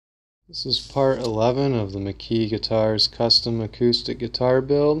This is part 11 of the McKee Guitars custom acoustic guitar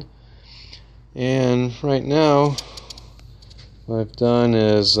build, and right now what I've done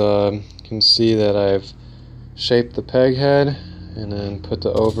is you can see that I've shaped the peg head and then put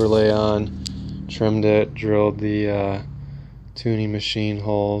the overlay on, trimmed it, drilled the tuning machine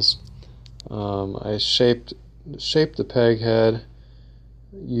holes. I shaped the peg head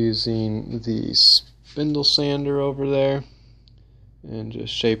using the spindle sander over there and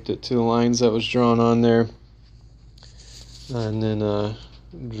just shaped it to the lines that was drawn on there, and then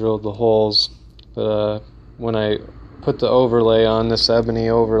drilled the holes. But when I put the overlay on, this ebony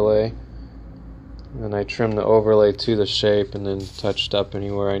overlay, and I trimmed the overlay to the shape and then touched up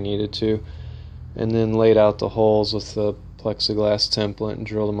anywhere I needed to, and then laid out the holes with the plexiglass template and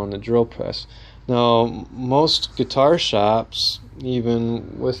drilled them on the drill press. Now, most guitar shops,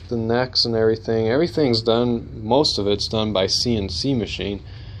 even with the necks and everything's done, most of it's done by CNC machine.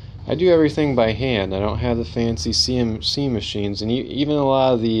 I do everything by hand. I don't have the fancy CNC machines, and even a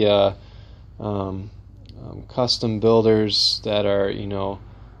lot of the custom builders that are,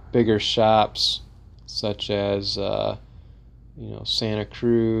 bigger shops, such as Santa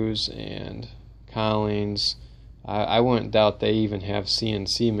Cruz and Collins, I wouldn't doubt they even have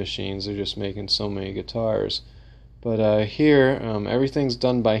CNC machines. They're just making so many guitars. But here, everything's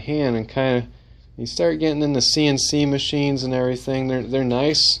done by hand, and kind of, you start getting into CNC machines and everything. They're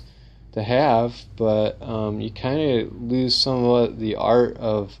nice to have, but you kind of lose some of the art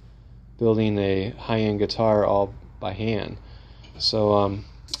of building a high-end guitar all by hand. So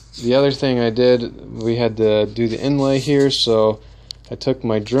the other thing I did, we had to do the inlay here, so I took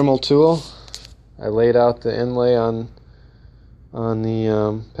my Dremel tool. I laid out the inlay on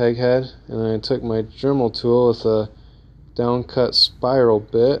the peg head, and then I took my Dremel tool with a downcut spiral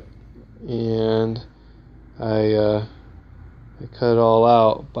bit, and I cut it all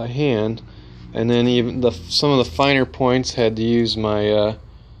out by hand. And then even some of the finer points had to use my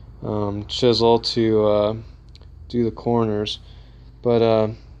chisel to do the corners.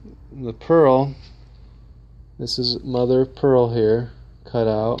 But the pearl, this is mother of pearl here, cut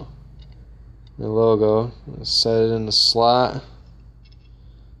out. The logo, set it in the slot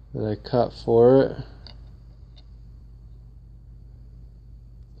that I cut for it,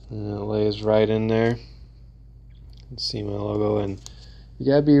 and it lays right in there. You can see my logo, and you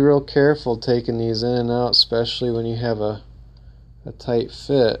gotta be real careful taking these in and out, especially when you have a tight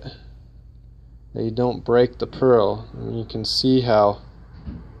fit, that you don't break the pearl. I mean, you can see how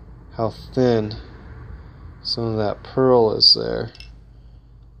thin some of that pearl is there.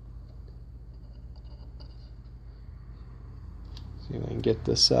 See if I can get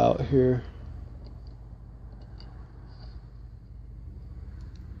this out here.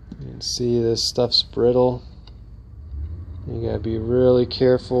 You can see this stuff's brittle. You gotta be really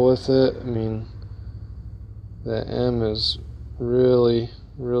careful with it. I mean, that M is really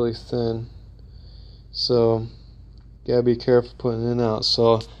thin, so gotta be careful putting it in and out.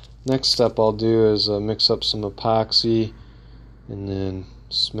 So next step I'll do is mix up some epoxy and then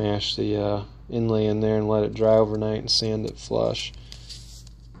smash the inlay in there and let it dry overnight and sand it flush.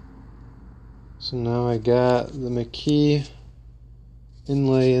 So now I got the McKee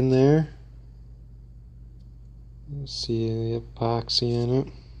inlay in there. You see the epoxy in it.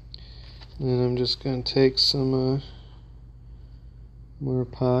 And I'm just going to take some more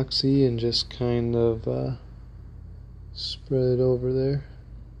epoxy and just kind of spread it over there.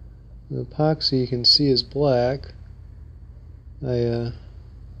 The epoxy, you can see, is black. I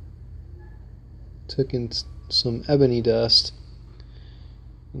took in some ebony dust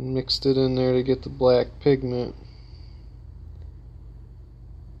and mixed it in there to get the black pigment.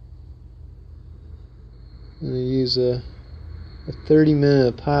 And I use a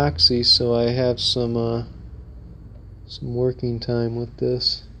 30-minute epoxy, so I have some working time with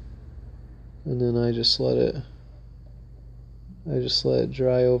this. And then I just let it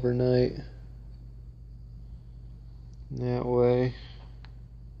dry overnight. And that way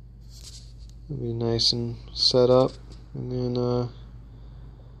it'll be nice and set up, and then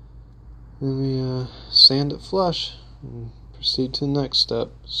we sand it flush and proceed to the next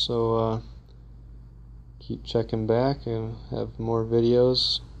step. So keep checking back and have more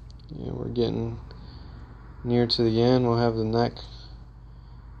videos. We're getting near to the end. We'll have the neck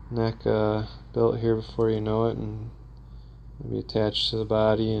built here before you know it, and it'll be attached to the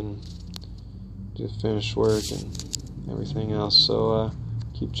body and do finished work and everything else. So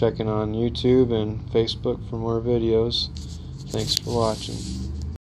keep checking on YouTube and Facebook for more videos. Thanks for watching.